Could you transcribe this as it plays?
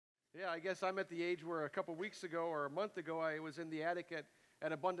Yeah, I guess I'm at the age where a couple weeks ago or a month ago I was in the attic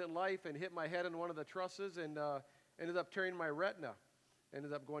at Abundant Life and hit my head on one of the trusses and ended up tearing my retina.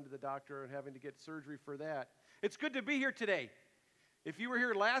 Ended up going to the doctor and having to get surgery for that. It's good to be here today. If you were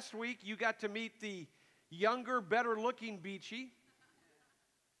here last week, you got to meet the younger, better-looking Beachy.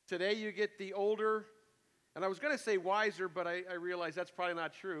 Today you get the older, and I was going to say wiser, but I realized that's probably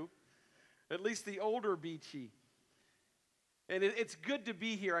not true. At least the older Beachy. And it's good to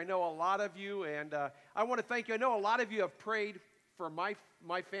be here. I know a lot of you, and I want to thank you. I know a lot of you have prayed for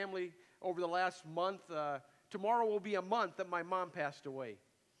my family over the last month. Tomorrow will be a month that my mom passed away.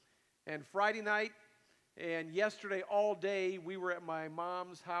 And Friday night and yesterday all day, we were at my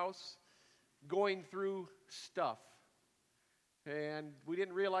mom's house going through stuff. And we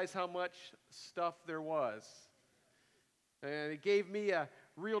didn't realize how much stuff there was. And it gave me a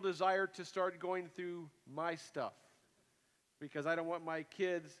real desire to start going through my stuff. Because I don't want my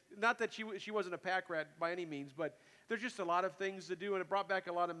kids, not that she wasn't a pack rat by any means, but there's just a lot of things to do, and it brought back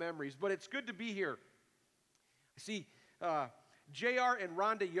a lot of memories. But it's good to be here. I see J.R. and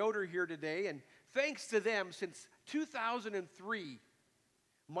Rhonda Yoder here today, and thanks to them, since 2003,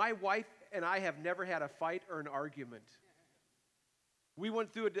 my wife and I have never had a fight or an argument. We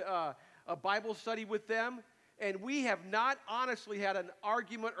went through a Bible study with them, and we have not honestly had an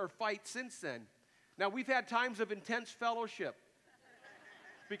argument or fight since then. Now, we've had times of intense fellowship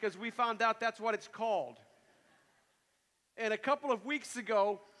because we found out that's what it's called. And a couple of weeks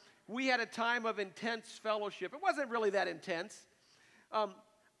ago, we had a time of intense fellowship. It wasn't really that intense.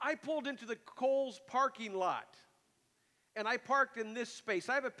 I pulled into the Kohl's parking lot, and I parked in this space.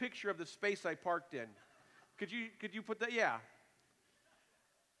 I have a picture of the space I parked in. Could you put that? Yeah.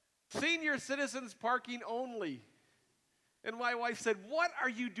 Senior citizens parking only. And my wife said, "What are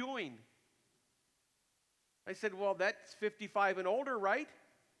you doing?" I said, "Well, that's 55 and older, right?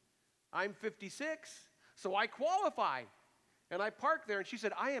 I'm 56, so I qualify." And I parked there, and she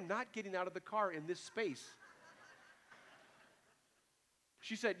said, "I am not getting out of the car in this space."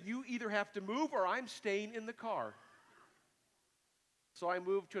 She said, "You either have to move or I'm staying in the car." So I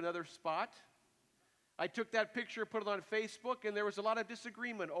moved to another spot. I took that picture, put it on Facebook, and there was a lot of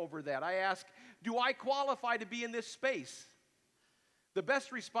disagreement over that. I asked, "Do I qualify to be in this space?" The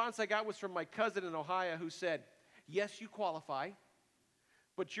best response I got was from my cousin in Ohio who said, "Yes, you qualify,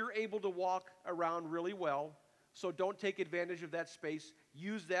 but you're able to walk around really well, so don't take advantage of that space.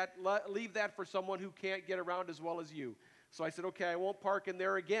 Use that, leave that for someone who can't get around as well as you." So I said, "Okay, I won't park in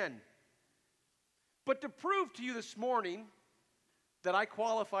there again." But to prove to you this morning that I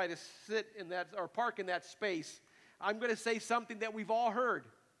qualify to sit in that or park in that space, I'm going to say something that we've all heard.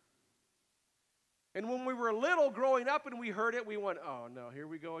 And when we were little growing up and we heard it, we went, "Oh no, here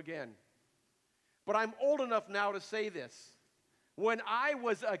we go again." But I'm old enough now to say this. When I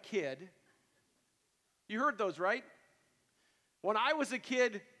was a kid, you heard those, right? When I was a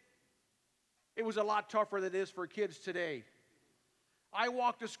kid, it was a lot tougher than it is for kids today. I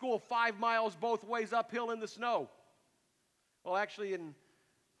walked to school 5 miles both ways uphill in the snow. Well, actually, in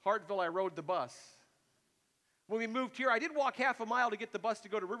Hartville, I rode the bus. When we moved here, I did walk half a mile to get the bus to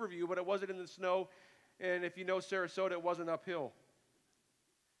go to Riverview, but it wasn't in the snow. And if you know Sarasota, it wasn't uphill.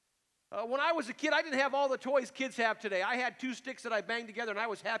 When I was a kid, I didn't have all the toys kids have today. I had 2 sticks that I banged together, and I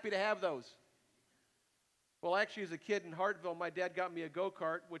was happy to have those. Well, actually, as a kid in Hartville, my dad got me a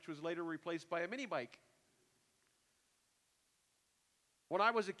go-kart, which was later replaced by a mini bike. When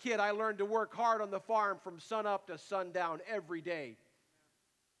I was a kid, I learned to work hard on the farm from sun up to sundown every day.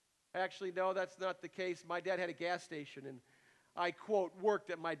 Actually, no, that's not the case. My dad had a gas station, and I, quote, worked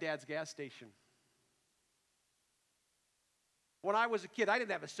at my dad's gas station. When I was a kid, I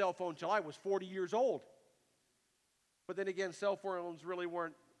didn't have a cell phone until I was 40 years old. But then again, cell phones really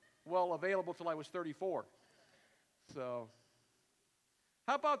weren't well available till I was 34. So,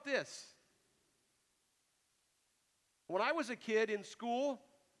 how about this? When I was a kid in school,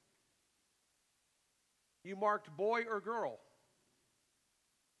 you marked boy or girl.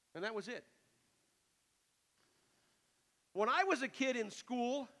 And that was it. When I was a kid in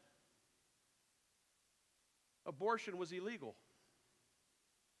school, abortion was illegal.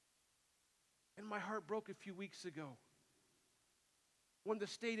 And my heart broke a few weeks ago when the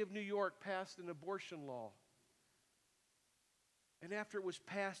state of New York passed an abortion law. And after it was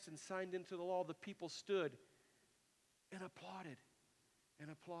passed and signed into the law, the people stood and applauded and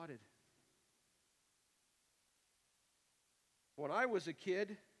applauded. When I was a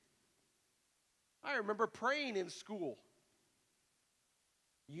kid, I remember praying in school.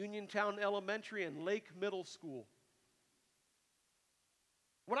 Uniontown Elementary and Lake Middle School.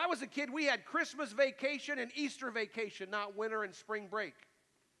 When I was a kid, we had Christmas vacation and Easter vacation, not winter and spring break.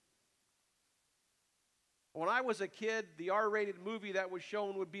 When I was a kid, the R-rated movie that was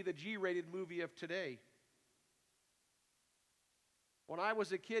shown would be the G-rated movie of today. When I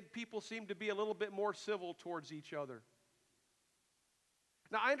was a kid, people seemed to be a little bit more civil towards each other.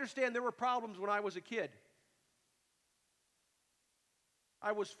 Now, I understand there were problems when I was a kid.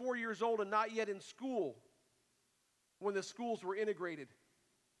 I was 4 years old and not yet in school when the schools were integrated.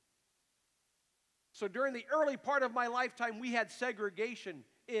 So during the early part of my lifetime, we had segregation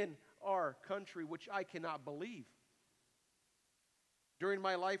in our country, which I cannot believe. During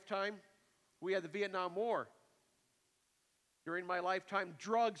my lifetime, we had the Vietnam War. During my lifetime,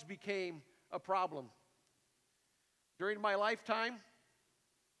 drugs became a problem. During my lifetime,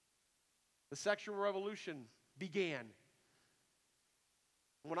 the sexual revolution began.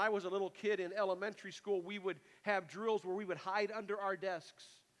 When I was a little kid in elementary school, we would have drills where we would hide under our desks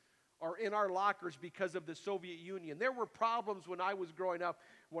or in our lockers because of the Soviet Union. There were problems when I was growing up,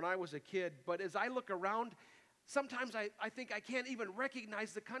 when I was a kid. But as I look around, sometimes I think I can't even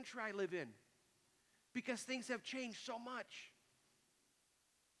recognize the country I live in because things have changed so much.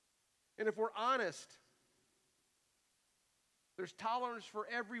 And if we're honest, there's tolerance for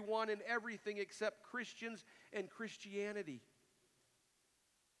everyone and everything except Christians and Christianity.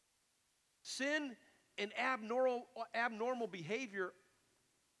 Sin and abnormal behavior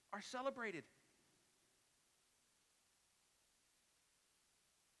are celebrated.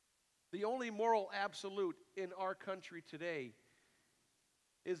 The only moral absolute in our country today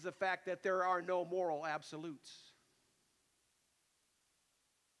is the fact that there are no moral absolutes.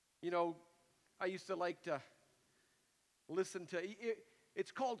 You know, I used to like to listen to,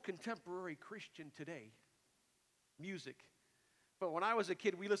 it's called contemporary Christian today, music. But when I was a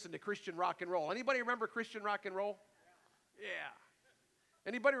kid, we listened to Christian rock and roll. Anybody remember Christian rock and roll? Yeah.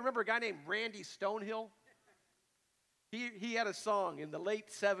 Anybody remember a guy named Randy Stonehill? He had a song in the late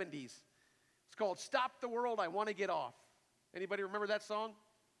 70s. It's called Stop the World, I Want to Get Off. Anybody remember that song?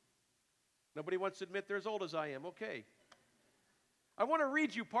 Nobody wants to admit they're as old as I am. Okay. I want to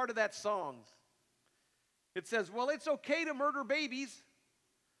read you part of that song. It says, well, it's okay to murder babies,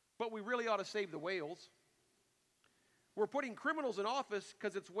 but we really ought to save the whales. We're putting criminals in office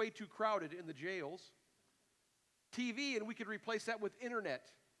because it's way too crowded in the jails. TV, and we could replace that with internet.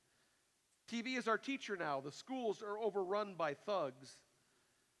 TV is our teacher now. The schools are overrun by thugs.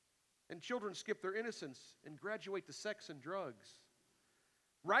 And children skip their innocence and graduate to sex and drugs.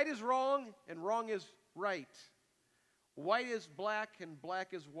 Right is wrong, and wrong is right. White is black, and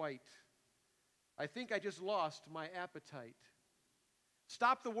black is white. I think I just lost my appetite.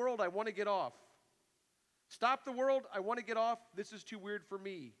 Stop the world, I want to get off. Stop the world, I want to get off. This is too weird for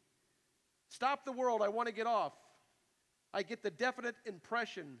me. Stop the world, I want to get off. I get the definite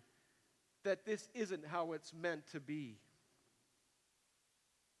impression that this isn't how it's meant to be.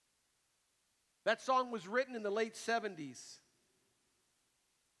 That song was written in the late 70s.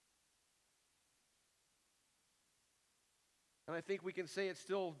 And I think we can say it's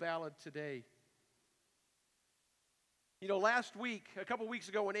still valid today. You know, last week, a couple weeks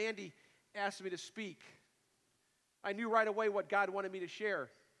ago, when Andy asked me to speak, I knew right away what God wanted me to share.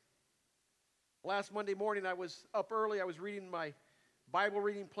 Last Monday morning, I was up early. I was reading my Bible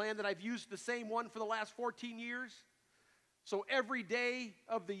reading plan that I've used the same one for the last 14 years. So every day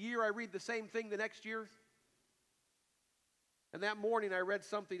of the year, I read the same thing the next year. And that morning, I read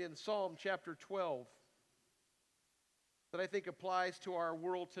something in Psalm chapter 12 that I think applies to our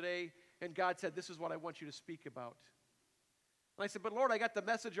world today. And God said, this is what I want you to speak about. And I said, but Lord, I got the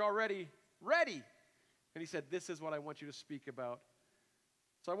message already ready. And he said, this is what I want you to speak about.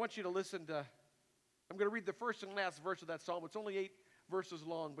 So I want you to listen to, I'm going to read the first and last verse of that psalm. It's only 8 verses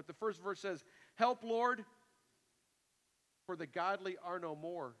long, but the first verse says, help, Lord, for the godly are no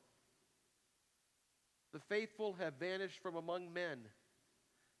more. The faithful have vanished from among men.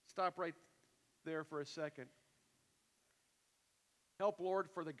 Stop right there for a second. Help, Lord,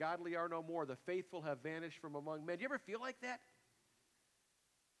 for the godly are no more. The faithful have vanished from among men. Do you ever feel like that?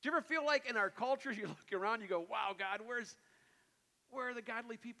 Do you ever feel like in our cultures you look around, you go, wow, God, where are the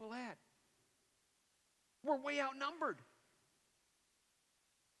godly people at? We're way outnumbered.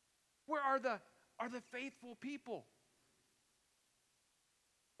 Where are the faithful people?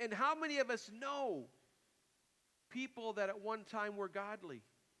 And how many of us know people that at one time were godly?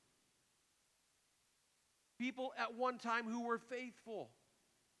 People at one time who were faithful.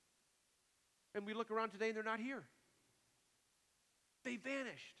 And we look around today and they're not here. They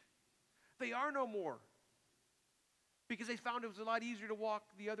vanished. They are no more. Because they found it was a lot easier to walk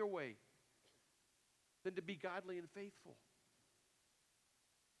the other way than to be godly and faithful.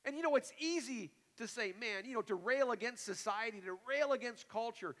 And you know, it's easy to say, man, to rail against society, to rail against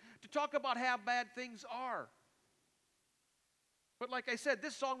culture, to talk about how bad things are. But like I said,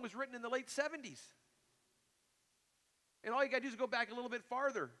 this song was written in the late 70s. And all you got to do is go back a little bit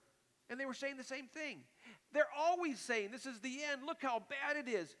farther. And they were saying the same thing. They're always saying, this is the end. Look how bad it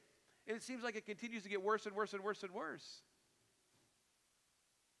is. And it seems like it continues to get worse and worse and worse and worse.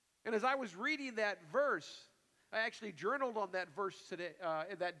 And as I was reading that verse, I actually journaled on that verse today,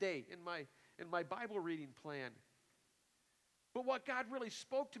 that day in my Bible reading plan. But what God really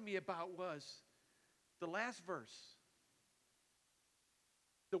spoke to me about was the last verse.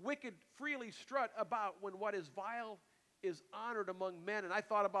 The wicked freely strut about when what is vile is honored among men. And I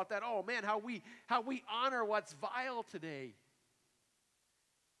thought about that. Oh man, how we honor what's vile today.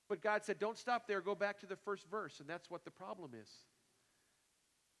 But God said, don't stop there. Go back to the first verse. And that's what the problem is.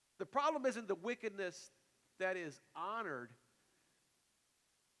 The problem isn't the wickedness that is honored.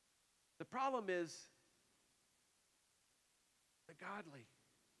 The problem is the godly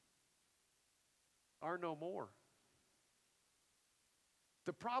are no more.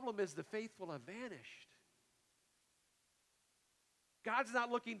 The problem is the faithful have vanished. God's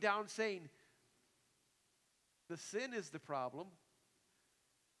not looking down saying, the sin is the problem.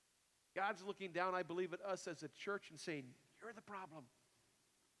 God's looking down, I believe, at us as a church and saying, you're the problem.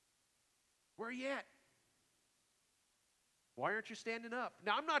 Where are you at? Why aren't you standing up?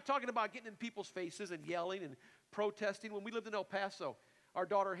 Now, I'm not talking about getting in people's faces and yelling and protesting. When we lived in El Paso, our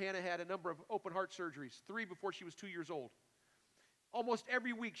daughter Hannah had a number of open heart surgeries, 3 before she was 2 years old. Almost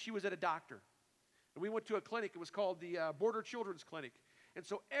every week she was at a doctor. And we went to a clinic. It was called the Border Children's Clinic. And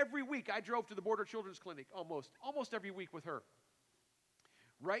so every week I drove to the Border Children's Clinic, almost every week with her.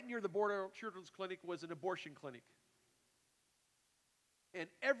 Right near the Border Children's Clinic was an abortion clinic. And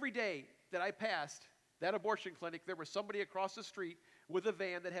every day that I passed that abortion clinic, there was somebody across the street with a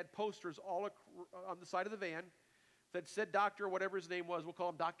van that had posters all on the side of the van that said Dr. whatever his name was, we'll call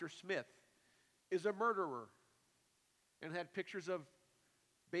him Dr. Smith, is a murderer. And had pictures of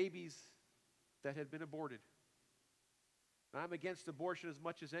babies that had been aborted. Now, I'm against abortion as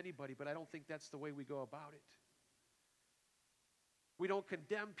much as anybody, but I don't think that's the way we go about it. We don't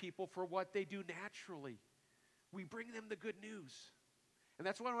condemn people for what they do naturally. We bring them the good news. And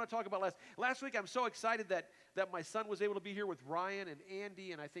that's what I want to talk about last week. I'm so excited that my son was able to be here with Ryan and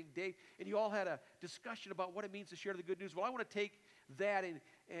Andy and I think Dave, and you all had a discussion about what it means to share the good news. Well, I want to take that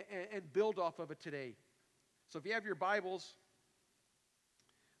and build off of it today. So if you have your Bibles,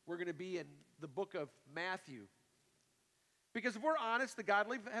 we're going to be in the book of Matthew. Because if we're honest, the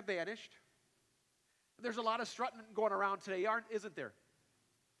godly have vanished. There's a lot of strutting going around today, isn't there?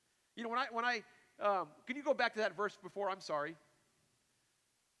 You know, when I can you go back to that verse before? I'm sorry.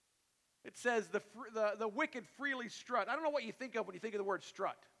 It says the wicked freely strut. I don't know what you think of when you think of the word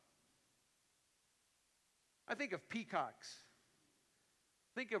strut. I think of peacocks.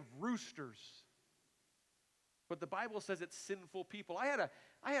 Think of roosters. But the Bible says it's sinful people. I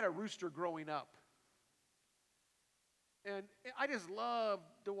had a rooster growing up. And I just love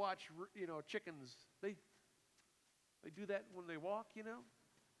to watch, chickens. They do that when they walk,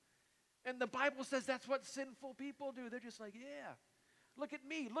 And the Bible says that's what sinful people do. They're just like, yeah, look at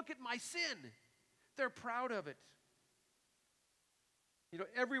me. Look at my sin. They're proud of it.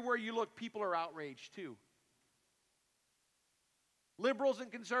 Everywhere you look, people are outraged too. Liberals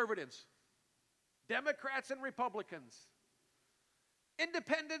and conservatives. Democrats and Republicans,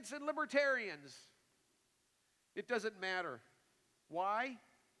 independents and libertarians. It doesn't matter. Why?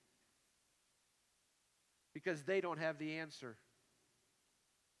 Because they don't have the answer.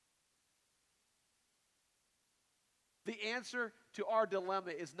 The answer to our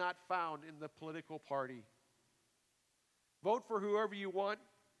dilemma is not found in the political party. Vote for whoever you want,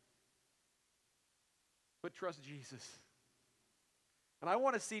 but trust Jesus. And I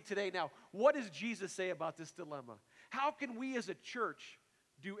want to see today now, what does Jesus say about this dilemma? How can we as a church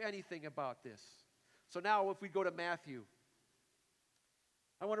do anything about this? So now if we go to Matthew,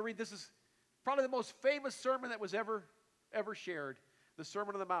 I want to read, this is probably the most famous sermon that was ever shared, the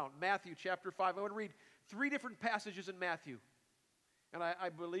Sermon on the Mount, Matthew chapter 5. I want to read 3 different passages in Matthew. And I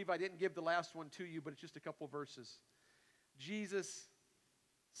believe I didn't give the last one to you, but it's just a couple verses. Jesus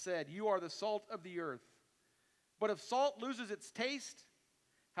said, "You are the salt of the earth. But if salt loses its taste,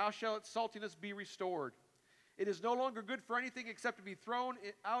 how shall its saltiness be restored? It is no longer good for anything except to be thrown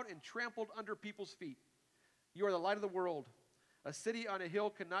out and trampled under people's feet. You are the light of the world. A city on a hill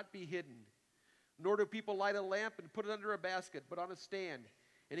cannot be hidden. Nor do people light a lamp and put it under a basket, but on a stand,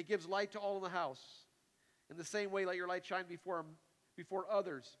 and it gives light to all in the house. In the same way, let your light shine before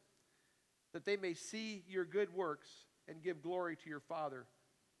others, that they may see your good works and give glory to your Father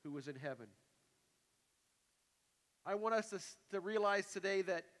who is in heaven." I want us to realize today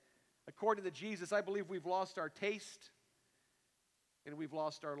that according to Jesus, I believe we've lost our taste and we've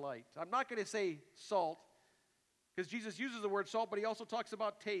lost our light. I'm not going to say salt, because Jesus uses the word salt, but he also talks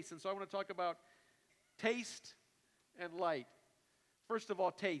about taste. And so I want to talk about taste and light. First of all,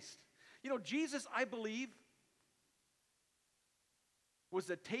 taste. You know, Jesus, I believe, was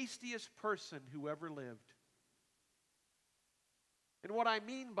the tastiest person who ever lived. And what I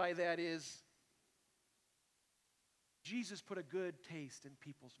mean by that is, Jesus put a good taste in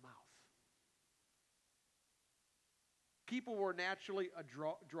people's mouth. People were naturally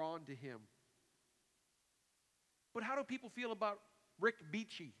drawn to him. But how do people feel about Rick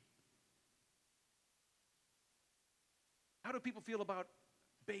Beachy? How do people feel about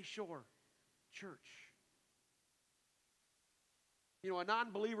Bayshore Church? You know, a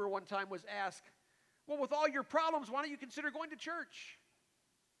non-believer one time was asked, well, with all your problems, why don't you consider going to church?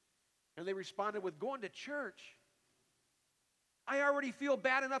 And they responded with, going to church? I already feel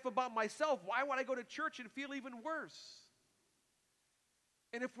bad enough about myself. Why would I go to church and feel even worse?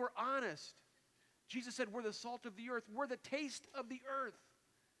 And if we're honest, Jesus said we're the salt of the earth. We're the taste of the earth.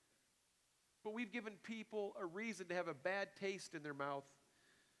 But we've given people a reason to have a bad taste in their mouth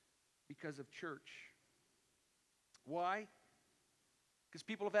because of church. Why? Because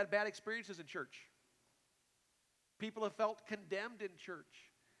people have had bad experiences in church. People have felt condemned in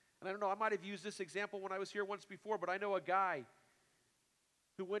church. And I don't know, I might have used this example when I was here once before, but I know a guy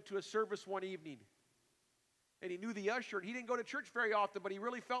who went to a service one evening. And he knew the usher, and he didn't go to church very often, but he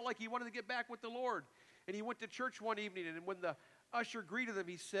really felt like he wanted to get back with the Lord. And he went to church one evening, and when the usher greeted him,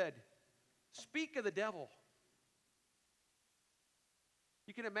 he said, "Speak of the devil."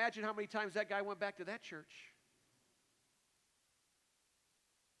 You can imagine how many times that guy went back to that church.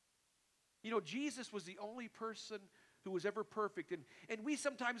 You know, Jesus was the only person who was ever perfect. And we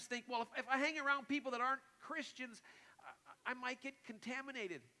sometimes think, well, if I hang around people that aren't Christians, I might get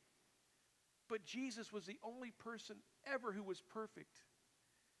contaminated. But Jesus was the only person ever who was perfect.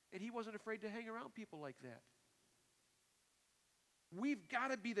 And he wasn't afraid to hang around people like that. We've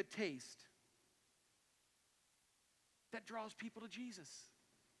got to be the taste that draws people to Jesus.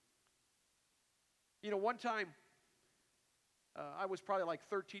 You know, one time, I was probably like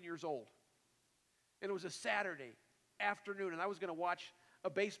 13 years old. And it was a Saturday afternoon, and I was going to watch a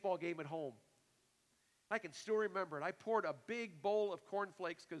baseball game at home. I can still remember it. I poured a big bowl of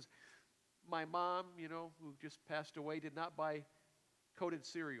cornflakes because my mom, you know, who just passed away, did not buy coated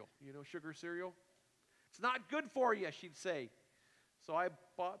cereal, you know, sugar cereal. It's not good for you, she'd say. So I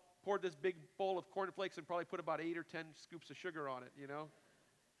poured this big bowl of cornflakes and probably put about 8 or 10 scoops of sugar on it, you know.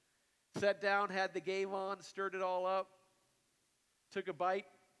 Sat down, had the game on, stirred it all up, took a bite,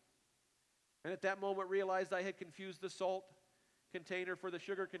 and at that moment realized I had confused the salt container for the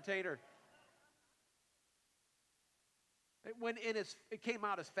sugar container. It went in it came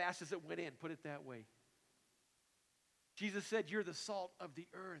out as fast as it went in, put it that way. Jesus said, you're the salt of the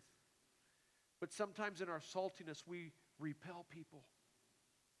earth. But sometimes in our saltiness, we repel people.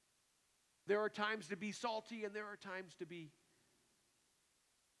 There are times to be salty and there are times to be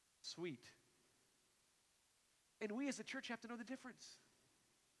sweet. And we as a church have to know the difference.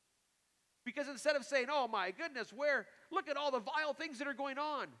 Because instead of saying, oh my goodness, look at all the vile things that are going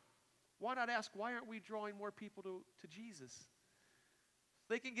on. Why not ask, why aren't we drawing more people to Jesus?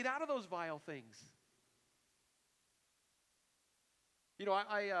 They can get out of those vile things. You know,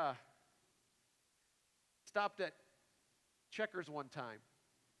 I stopped at Checkers one time.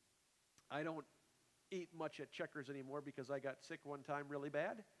 I don't eat much at Checkers anymore because I got sick one time really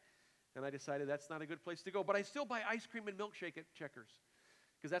bad. And I decided that's not a good place to go. But I still buy ice cream and milkshake at Checkers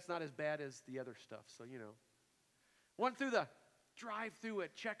because that's not as bad as the other stuff. So, you know. Went through the drive-through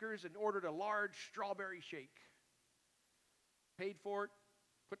at Checkers and ordered a large strawberry shake. Paid for it,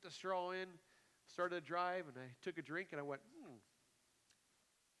 put the straw in, started to drive, and I took a drink and I went,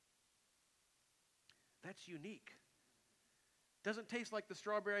 that's unique. Doesn't taste like the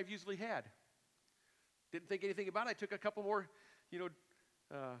strawberry I've usually had. Didn't think anything about it. I took a couple more,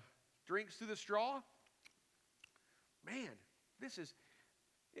 drinks through the straw. Man,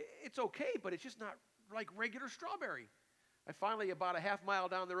 it's okay, but it's just not like regular strawberry. I finally, about a mile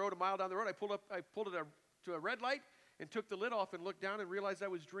down the road, I pulled it to a red light and took the lid off and looked down and realized I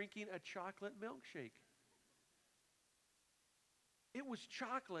was drinking a chocolate milkshake. It was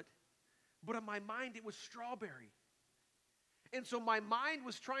chocolate, but in my mind it was strawberry. And so my mind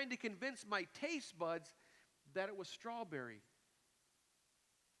was trying to convince my taste buds that it was strawberry.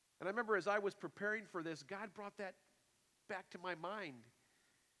 And I remember as I was preparing for this, God brought that back to my mind.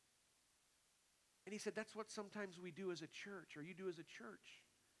 And he said, that's what sometimes we do as a church, or you do as a church.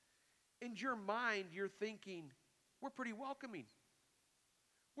 In your mind, you're thinking We're pretty welcoming.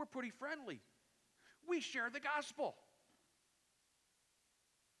 We're pretty friendly. We share the gospel.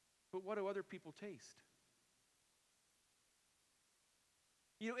 But what do other people taste?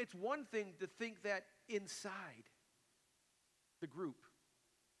 You know, it's one thing to think that inside the group.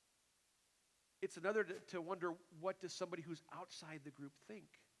 It's another to wonder, what does somebody who's outside the group think?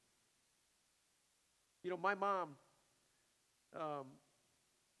 You know, my mom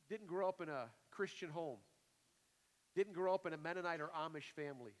didn't grow up in a Christian home. Didn't grow up in a Mennonite or Amish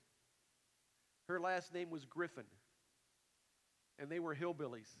family. Her last name was Griffin. And they were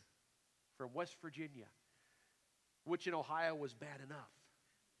hillbillies from West Virginia, which in Ohio was bad enough.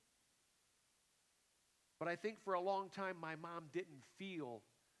 But I think for a long time, my mom didn't feel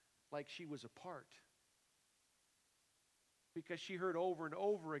like she was a part. Because she heard over and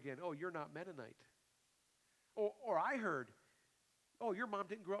over again, oh, you're not Mennonite. Or I heard, oh, your mom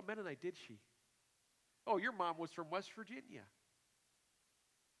didn't grow up Mennonite, did she? Oh, your mom was from West Virginia.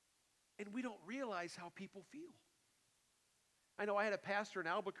 And we don't realize how people feel. I know I had a pastor in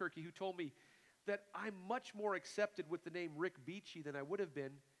Albuquerque who told me that I'm much more accepted with the name Rick Beachy than I would have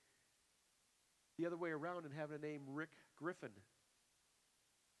been the other way around and having a name Rick Griffin.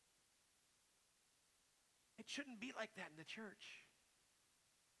 It shouldn't be like that in the church.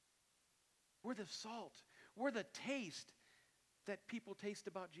 We're the salt. We're the taste that people taste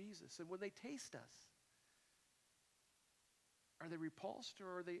about Jesus. And when they taste us, are they repulsed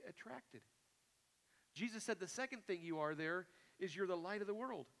or are they attracted? Jesus said the second thing you are there is you're the light of the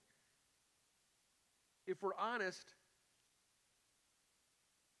world. If we're honest,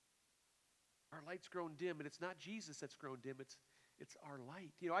 our light's grown dim, and it's not Jesus that's grown dim, it's our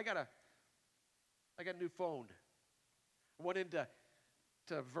light. You know, I got a new phone. I went into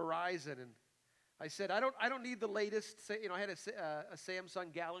Verizon, and I said, I don't need the latest. You know, I had a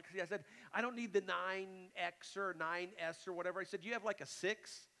Samsung Galaxy. I said, I don't need the 9X or 9S or whatever. I said, do you have like a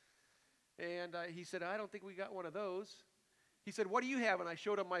 6? And he said, I don't think we got one of those. He said, what do you have? And I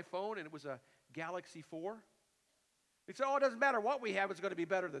showed him my phone, and it was a Galaxy 4. He said, oh, it doesn't matter what we have. It's going to be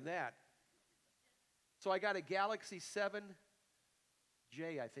better than that. So I got a Galaxy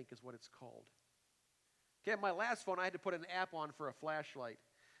 7J, I think is what it's called. Okay, my last phone, I had to put an app on for a flashlight.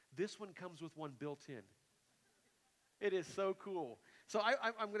 This one comes with one built in. It is so cool. So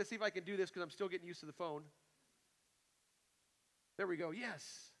I'm going to see if I can do this because I'm still getting used to the phone. There we go.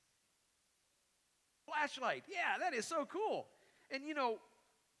 Yes. Flashlight. Yeah, that is so cool. And you know,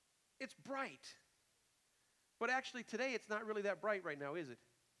 it's bright. But actually today it's not really that bright right now, is it?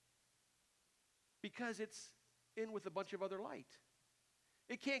 Because it's in with a bunch of other light.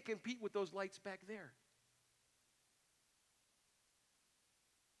 It can't compete with those lights back there.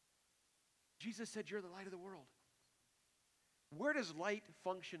 Jesus said, you're the light of the world. Where does light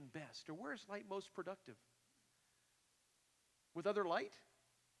function best? Or where is light most productive? With other light?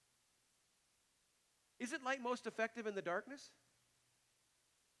 Isn't light most effective in the darkness?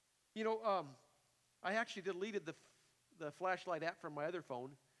 You know, I actually deleted the flashlight app from my other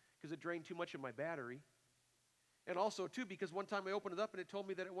phone because it drained too much of my battery. And also, too, because one time I opened it up and it told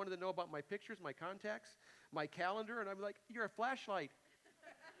me that it wanted to know about my pictures, my contacts, my calendar, and I'm like, you're a flashlight.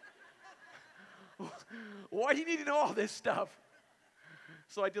 Why do you need to know all this stuff?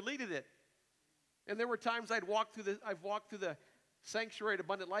 So I deleted it. And there were times I've walked through the sanctuary at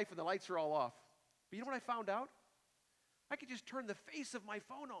Abundant Life and the lights are all off. But you know what I found out? I could just turn the face of my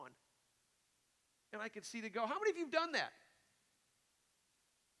phone on. And I could see how many of you have done that?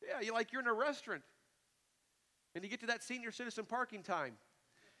 Yeah, you're in a restaurant. And you get to that senior citizen parking time.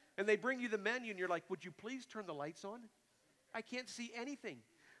 And they bring you the menu and you're like, would you please turn the lights on? I can't see anything.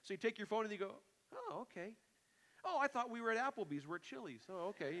 So you take your phone and you go, oh, okay. Oh, I thought we were at Applebee's. We're at Chili's. Oh,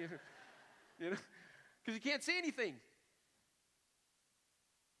 okay. You know, because you can't see anything.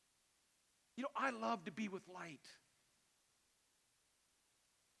 You know, I love to be with light.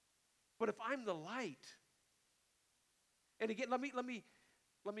 But if I'm the light, and again, let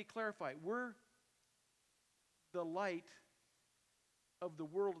me clarify. We're the light of the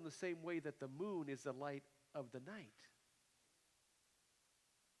world in the same way that the moon is the light of the night.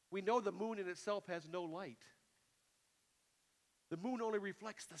 We know the moon in itself has no light. The moon only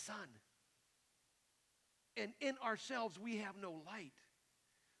reflects the sun. And in ourselves, we have no light.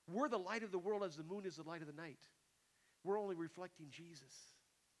 We're the light of the world as the moon is the light of the night. We're only reflecting Jesus.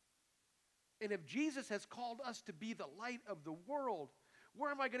 And if Jesus has called us to be the light of the world,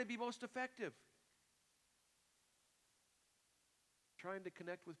 where am I going to be most effective? Trying to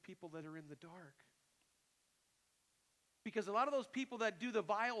connect with people that are in the dark. Because a lot of those people that do the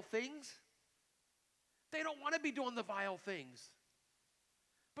vile things, they don't want to be doing the vile things.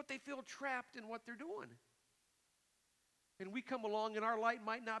 But they feel trapped in what they're doing. And we come along and our light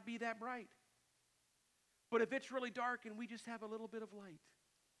might not be that bright. But if it's really dark and we just have a little bit of light,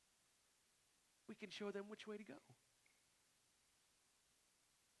 we can show them which way to go.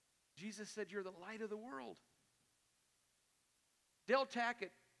 Jesus said, you're the light of the world. Dale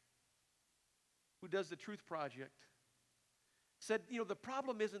Tackett, who does the Truth Project, said, the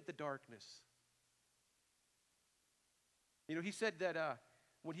problem isn't the darkness. He said that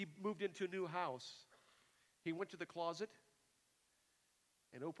when he moved into a new house, he went to the closet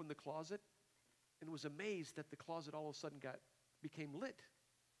and opened the closet and was amazed that the closet all of a sudden became lit.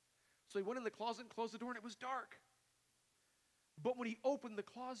 So he went in the closet and closed the door, and it was dark. But when he opened the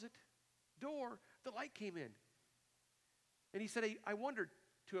closet door, the light came in. And he said, he wondered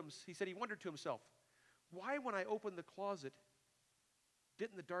to himself, why when I opened the closet,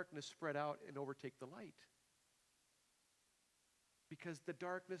 didn't the darkness spread out and overtake the light? Because the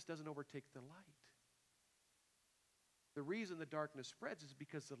darkness doesn't overtake the light. The reason the darkness spreads is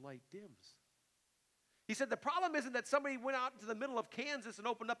because the light dims. He said the problem isn't that somebody went out into the middle of Kansas and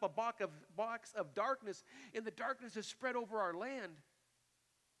opened up a box of darkness, and the darkness has spread over our land.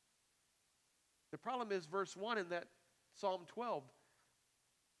 The problem is verse 1 in that Psalm 12.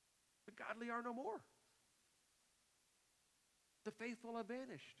 The godly are no more. The faithful have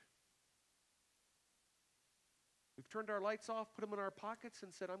vanished. We've turned our lights off, put them in our pockets,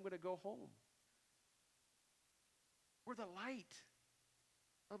 and said, I'm going to go home. We're the light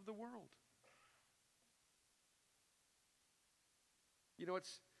of the world.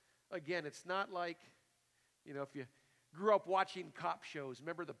 It's not like, if you grew up watching cop shows,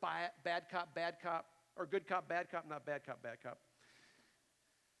 remember the bad cop, or good cop, bad cop, not bad cop, bad cop.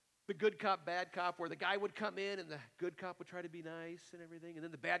 The good cop, bad cop, where the guy would come in and the good cop would try to be nice and everything, and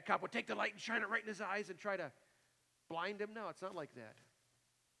then the bad cop would take the light and shine it right in his eyes and try to blind him. No, it's not like that.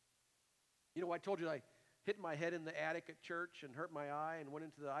 I told you I hit my head in the attic at church and hurt my eye and went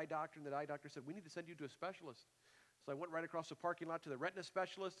into the eye doctor, and the eye doctor said, we need to send you to a specialist. So I went right across the parking lot to the retina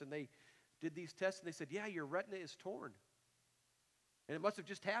specialist, and they did these tests, and they said, yeah, your retina is torn. And it must have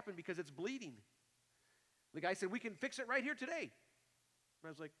just happened because it's bleeding. The guy said, we can fix it right here today. And I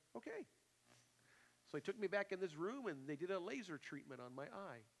was like, okay. So he took me back in this room, and they did a laser treatment on my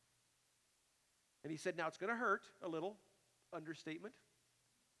eye. And he said, now it's going to hurt a little, understatement.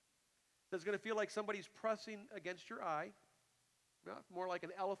 It's going to feel like somebody's pressing against your eye. No, more like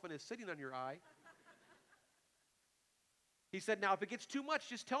an elephant is sitting on your eye. He said, now if it gets too much,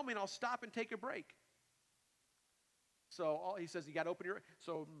 just tell me and I'll stop and take a break. So he says, you got to open your,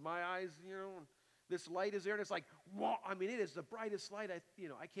 so my eyes, this light is there, and it's like, whoa, it is the brightest light,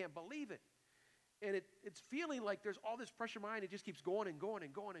 I can't believe it. And it's feeling like there's all this pressure in my eye, and it just keeps going and going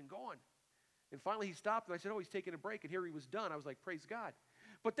and going and going. And finally he stopped, and I said, oh, he's taking a break, and here he was done. I was like, praise God.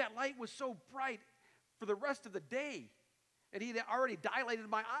 But that light was so bright for the rest of the day, and he had already dilated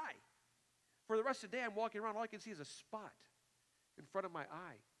my eye. For the rest of the day, I'm walking around, all I can see is a spot in front of my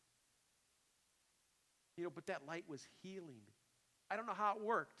eye. But that light was healing. I don't know how it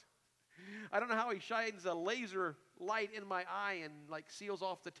worked. I don't know how he shines a laser light in my eye and seals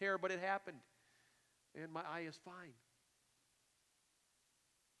off the tear, but it happened. And my eye is fine.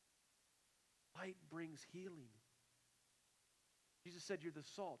 Light brings healing. Jesus said, you're the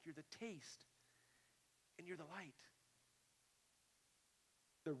salt, you're the taste, and you're the light.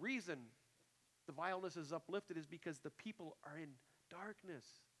 The reason the vileness is uplifted is because the people are in darkness.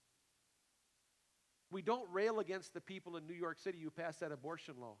 We don't rail against the people in New York City who passed that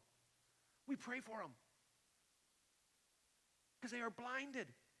abortion law. We pray for them because they are blinded.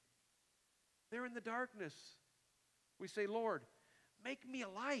 They're in the darkness. We say, Lord, make me a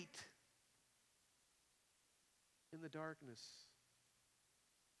light in the darkness.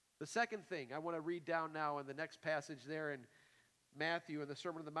 The second thing I want to read down now in the next passage there in Matthew, in the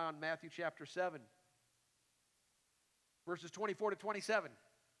Sermon on the Mount, Matthew chapter 7, verses 24 to 27.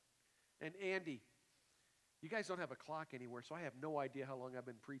 And Andy, you guys don't have a clock anywhere, so I have no idea how long I've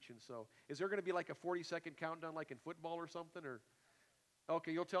been preaching. So is there going to be like a 40-second countdown like in football or something? Or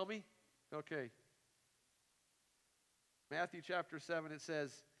okay, you'll tell me? Okay. Matthew chapter 7, it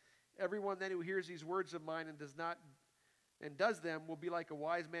says, everyone then who hears these words of mine and does them will be like a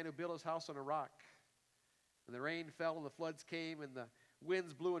wise man who built his house on a rock. And the rain fell and the floods came and the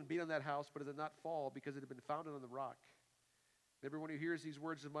winds blew and beat on that house, but it did not fall because it had been founded on the rock. And everyone who hears these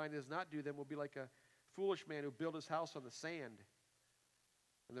words of mine and does not do them will be like a foolish man who built his house on the sand.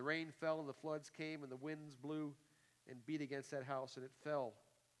 And the rain fell and the floods came and the winds blew and beat against that house, and it fell.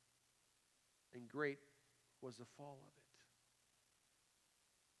 And great was the fall of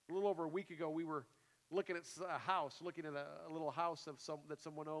it. A little over a week ago, we were looking at a house, looking at a little house that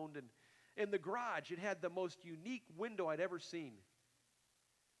someone owned, and In the garage, it had the most unique window I'd ever seen.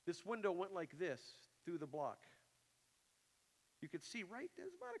 This window went like this through the block. You could see right,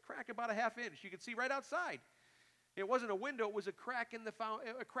 there's about a crack, about a half inch. You could see right outside. It wasn't a window, it was a crack in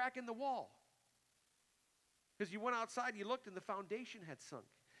the wall. Because you went outside, you looked, and the foundation had sunk.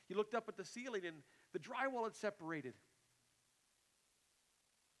 You looked up at the ceiling, and the drywall had separated.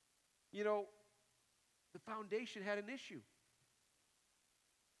 You know, the foundation had an issue.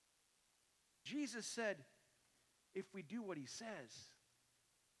 Jesus said, if we do what he says,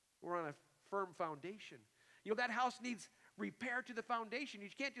 we're on a firm foundation. You know, that house needs repair to the foundation. You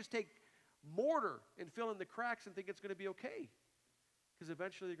can't just take mortar and fill in the cracks and think it's going to be okay. Because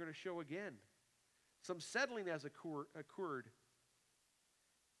eventually they're going to show again. Some settling has occurred.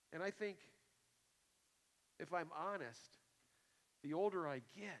 And I think, if I'm honest, the older I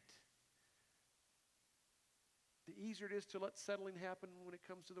get, the easier it is to let settling happen when it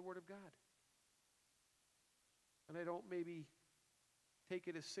comes to the Word of God. And I don't maybe take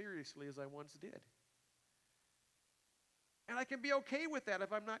it as seriously as I once did. And I can be okay with that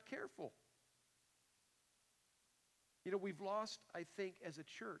if I'm not careful. You know, we've lost, I think, as a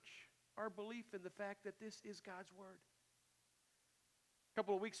church, our belief in the fact that this is God's Word. A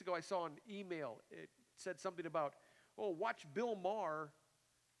couple of weeks ago, I saw an email. It said something about, watch Bill Maher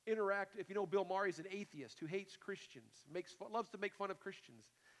interact. If you know Bill Maher, he's an atheist who hates Christians, loves to make fun of Christians.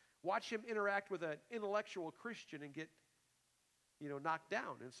 Watch him interact with an intellectual Christian and get, knocked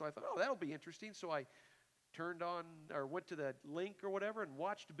down. And so I thought, that'll be interesting. So I turned on or went to the link or whatever and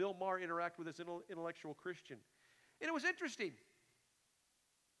watched Bill Maher interact with this intellectual Christian. And it was interesting.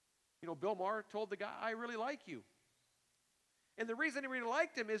 Bill Maher told the guy, I really like you. And the reason he really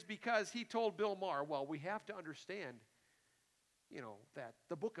liked him is because he told Bill Maher, well, we have to understand, that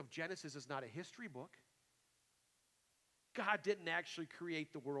the book of Genesis is not a history book. God didn't actually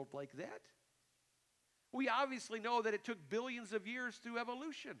create the world like that. We obviously know that it took billions of years through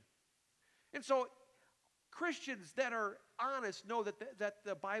evolution. And so Christians that are honest know that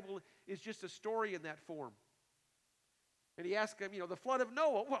the Bible is just a story in that form. And he asked him, the flood of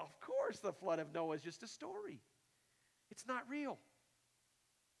Noah. Well, of course the flood of Noah is just a story. It's not real.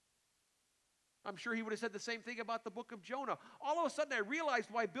 I'm sure he would have said the same thing about the book of Jonah. All of a sudden I realized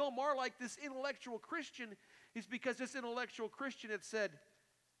why Bill Maher liked this intellectual Christian is because this intellectual Christian had said,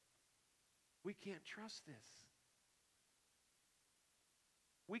 we can't trust this.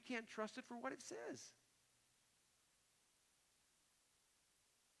 We can't trust it for what it says.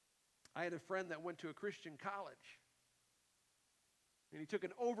 I had a friend that went to a Christian college. And he took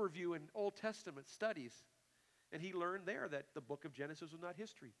an overview in Old Testament studies. And he learned there that the book of Genesis was not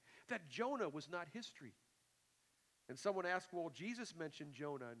history. That Jonah was not history. And someone asked, well, Jesus mentioned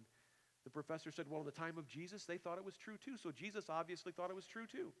Jonah. And the professor said, well, in the time of Jesus, they thought it was true too. So Jesus obviously thought it was true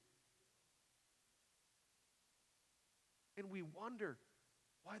too. And we wonder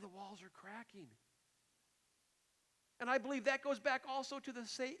why the walls are cracking. And I believe that goes back also to the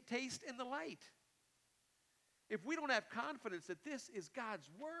taste and the light. If we don't have confidence that this is God's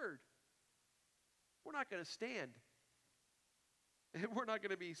Word, we're not going to stand. And we're not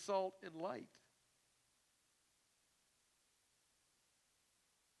going to be salt and light.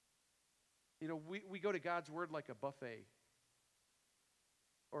 We go to God's Word like a buffet.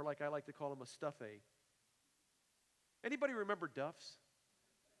 Or like I like to call them a stuffet. Anybody remember Duff's?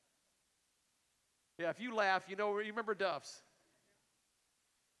 Yeah, if you laugh, you remember Duff's.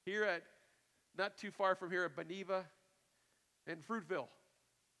 Here at, not too far from here at Beneva and Fruitville.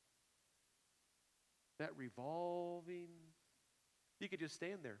 That revolving, you could just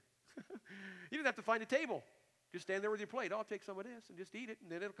stand there. You didn't have to find a table. Just stand there with your plate. I'll take some of this and just eat it,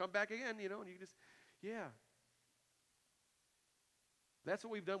 and then it'll come back again, and you just, yeah. That's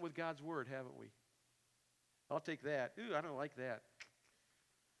what we've done with God's Word, haven't we? I'll take that. Ooh, I don't like that.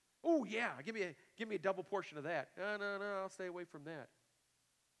 Oh, yeah, give me a double portion of that. No, I'll stay away from that.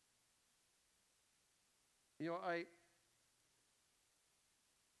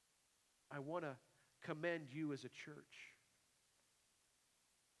 I want to commend you as a church.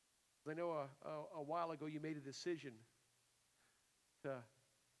 I know a while ago you made a decision to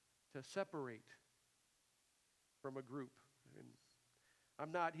separate from a group. And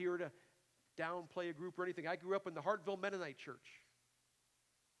I'm not here to downplay a group or anything. I grew up in the Hartville Mennonite Church.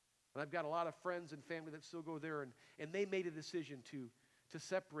 And I've got a lot of friends and family that still go there, and they made a decision to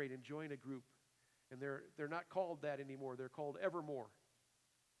separate and join a group. And they're not called that anymore. They're called Evermore.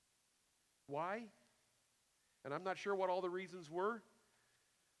 Why? And I'm not sure what all the reasons were,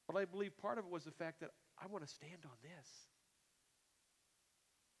 but I believe part of it was the fact that I want to stand on this.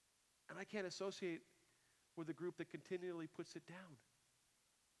 And I can't associate with a group that continually puts it down.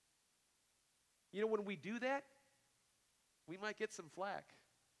 You know, when we do that, we might get some flack.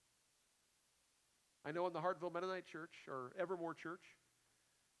 I know in the Hartville Mennonite Church, or Evermore Church,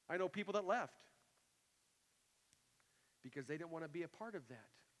 I know people that left because they didn't want to be a part of that.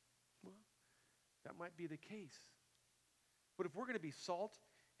 Well, that might be the case. But if we're going to be salt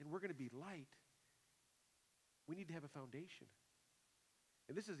and we're going to be light, we need to have a foundation.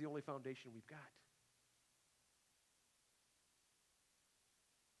 And this is the only foundation we've got.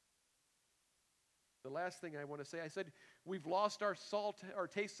 The last thing I want to say, I said we've lost our salt, our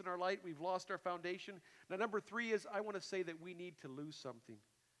taste and our light. We've lost our foundation. Now, number 3 is I want to say that we need to lose something.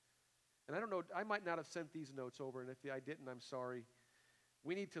 And I don't know, I might not have sent these notes over, and if I didn't, I'm sorry.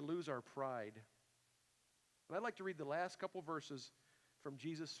 We need to lose our pride. And I'd like to read the last couple verses from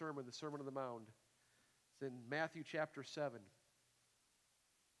Jesus' sermon, the Sermon on the Mount. It's in Matthew chapter 7.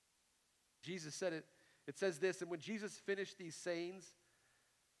 Jesus said it. It says this, and when Jesus finished these sayings,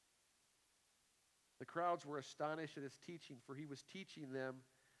 the crowds were astonished at his teaching, for he was teaching them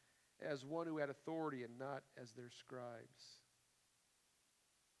as one who had authority and not as their scribes.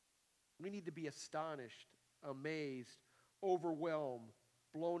 We need to be astonished, amazed, overwhelmed,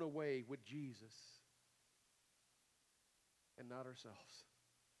 blown away with Jesus and not ourselves.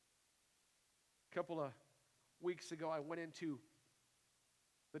 A couple of weeks ago, I went into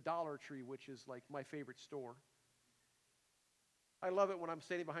the Dollar Tree, which is like my favorite store. I love it when I'm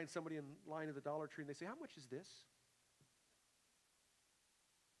standing behind somebody in line at the Dollar Tree and they say, "How much is this?"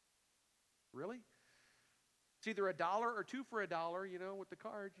 Really? It's either $1 or 2 for $1, with the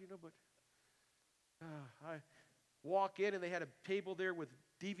card, but I walk in and they had a table there with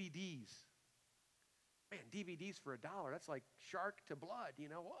DVDs. Man, DVDs for $1, that's like Shark to Blood,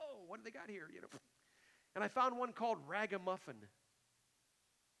 Whoa, what do they got here, And I found one called Ragamuffin.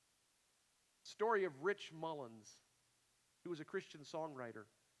 Story of Rich Mullins, who was a Christian songwriter,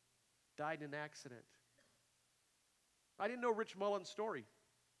 died in an accident. I didn't know Rich Mullins' story.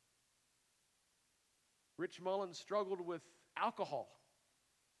 Rich Mullins struggled with alcohol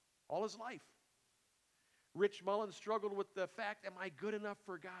all his life. Rich Mullins struggled with the fact, am I good enough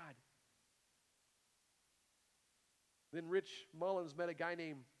for God? Then Rich Mullins met a guy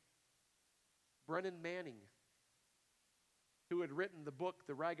named Brennan Manning, who had written the book,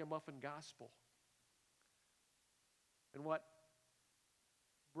 The Ragamuffin Gospel. And what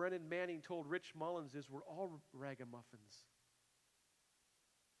Brennan Manning told Rich Mullins is we're all ragamuffins.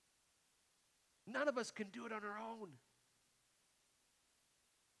 None of us can do it on our own.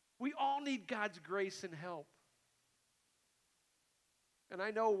 We all need God's grace and help. And I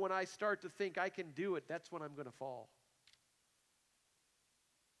know when I start to think I can do it, that's when I'm going to fall.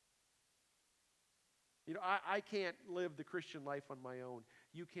 I can't live the Christian life on my own.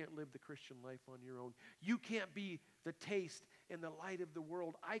 You can't live the Christian life on your own. You can't be the taste and the light of the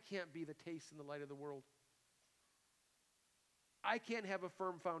world. I can't be the taste and the light of the world. I can't have a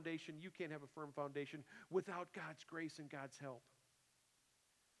firm foundation. You can't have a firm foundation without God's grace and God's help.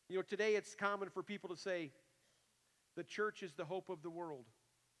 Today it's common for people to say, the church is the hope of the world.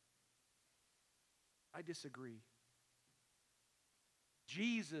 I disagree.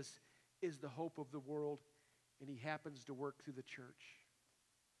 Jesus is the hope of the world, and he happens to work through the church.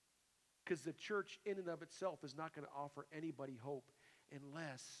 Because the church in and of itself is not going to offer anybody hope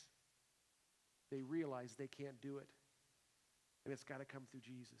unless they realize they can't do it. And it's got to come through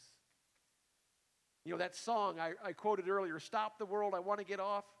Jesus. That song I quoted earlier, "Stop the World, I Want to Get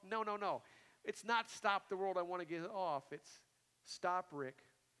Off." No. It's not "Stop the World, I Want to Get Off." It's "Stop, Rick,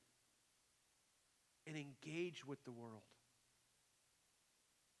 and engage with the world."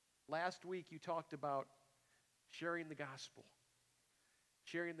 Last week you talked about sharing the gospel.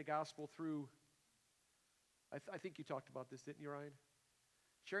 Sharing the gospel through, I think you talked about this, didn't you, Ryan?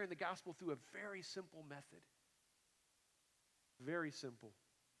 Sharing the gospel through a very simple method. Very simple.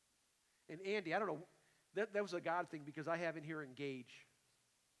 And Andy, I don't know, that was a God thing because I have in here engage.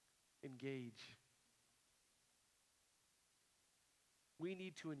 Engage. We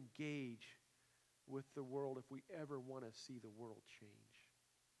need to engage with the world if we ever want to see the world change.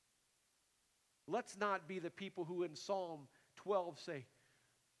 Let's not be the people who in Psalm 12 say,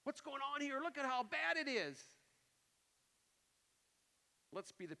 "What's going on here? Look at how bad it is."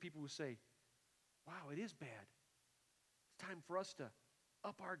 Let's be the people who say, "Wow, it is bad. It's time for us to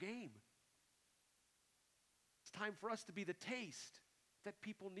up our game. It's time for us to be the taste that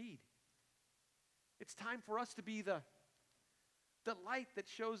people need. It's time for us to be the light that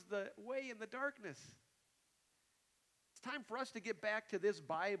shows the way in the darkness. It's time for us to get back to this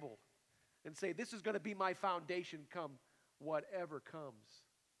Bible and say, this is going to be my foundation come whatever comes.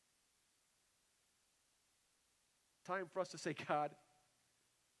 Time for us to say, God,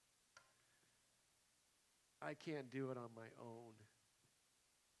 I can't do it on my own.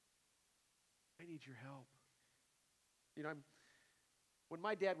 I need your help. You know, when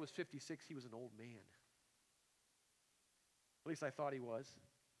my dad was 56, he was an old man. At least I thought he was.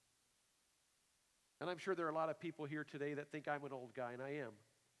 And I'm sure there are a lot of people here today that think I'm an old guy, and I am.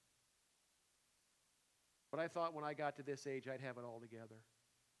 But I thought when I got to this age, I'd have it all together.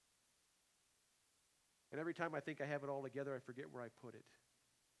 And every time I think I have it all together, I forget where I put it.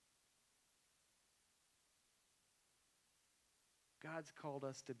 God's called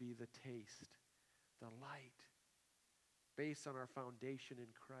us to be the taste, the light, based on our foundation in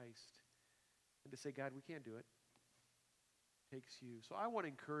Christ. And to say, God, we can't do it. It takes you. So I want to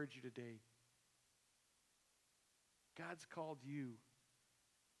encourage you today. God's called you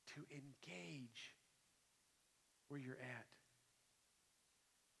to engage where you're at.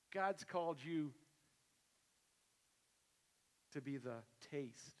 God's called you to be the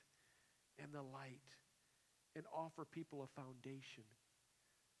taste and the light and offer people a foundation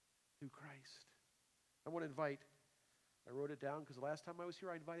through Christ. I want to invite, I wrote it down because the last time I was here,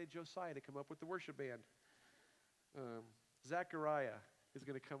 I invited Josiah to come up with the worship band. Zachariah is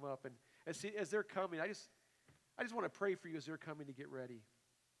going to come up. And as they're coming, I just want to pray for you as they're coming to get ready.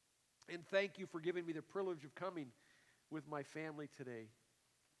 And thank you for giving me the privilege of coming with my family today.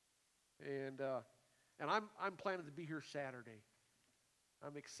 And I'm planning to be here Saturday.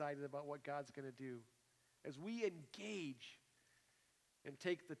 I'm excited about what God's going to do as we engage and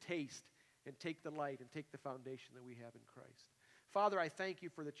take the taste and take the light and take the foundation that we have in Christ. Father, I thank you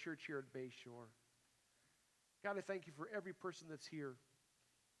for the church here at Bayshore. God, I thank you for every person that's here.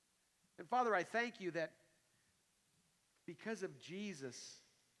 And Father, I thank you that because of Jesus,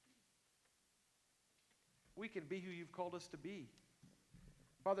 we can be who you've called us to be.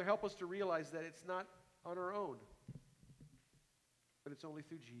 Father, help us to realize that it's not on our own, but it's only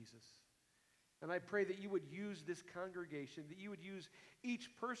through Jesus. And I pray that you would use this congregation, that you would use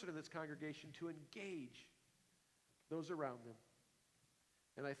each person in this congregation to engage those around them.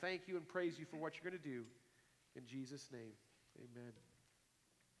 And I thank you and praise you for what you're going to do. In Jesus' name, amen.